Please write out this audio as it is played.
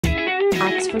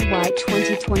Oxford White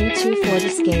 2022 Ford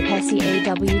Escape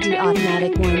SEAWD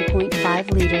Automatic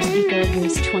 1.5 liters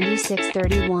EcoBoost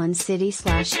 2631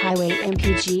 City/Highway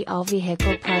MPG. All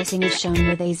vehicle pricing is shown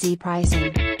with AZ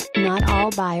pricing. Not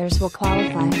all buyers will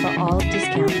qualify for all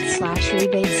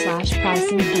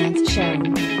discount/rebate/pricing plans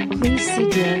shown. Please see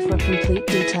dealer for complete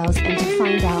details and to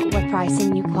find out what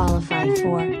pricing you qualify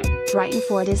for. Brighton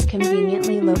Ford is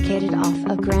conveniently located off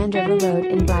of Grand River Road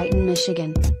in Brighton,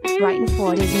 Michigan. Brighton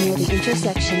Ford is near the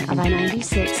intersection of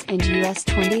I-96 and US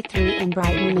 23 in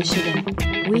Brighton, Michigan.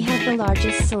 We have the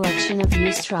largest selection of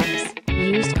used trucks,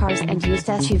 used cars and used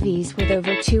SUVs with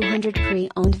over 200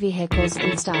 pre-owned vehicles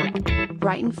in stock.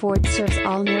 Brighton Ford serves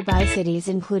all nearby cities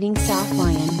including South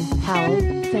Lyon, Howell,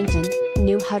 Fenton,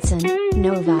 New Hudson,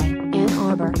 Novi, Ann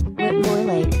Arbor, Whitmore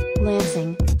Lake,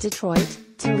 Lansing, Detroit,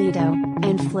 Toledo,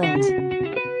 and Flint.